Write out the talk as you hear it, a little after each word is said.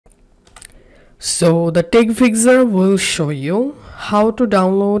So the Tech Fixr will show you how to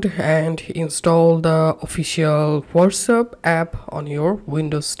download and install the official WhatsApp app on your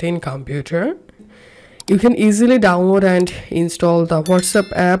Windows 10 computer. You can easily download and install the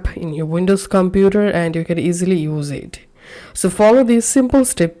WhatsApp app in your Windows computer and you can easily use it. So follow this simple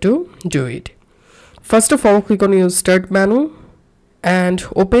step to do it. First of all, click on your Start menu and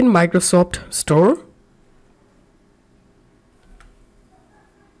open Microsoft Store.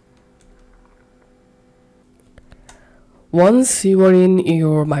 Once you are in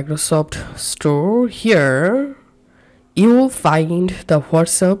your Microsoft Store, here you will find the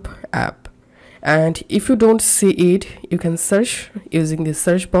WhatsApp app, and if you don't see it, you can search using the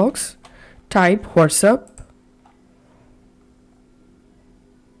search box, type WhatsApp,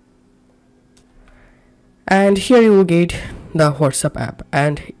 and here you will get the WhatsApp app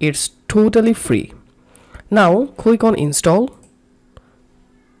and it's totally free. Now click on install.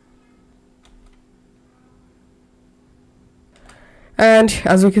 And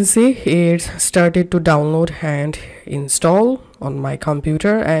as you can see, it started to download and install on my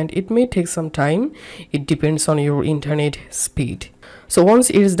computer, and it may take some time. It depends on your internet speed. So once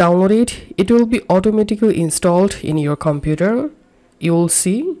it is downloaded, it will be automatically installed in your computer. You will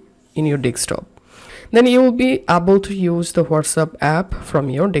see in your desktop. Then you will be able to use the WhatsApp app from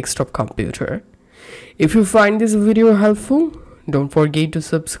your desktop computer. If you find this video helpful, don't forget to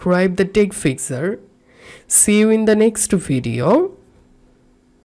subscribe the Tech Fixr. See you in the next video.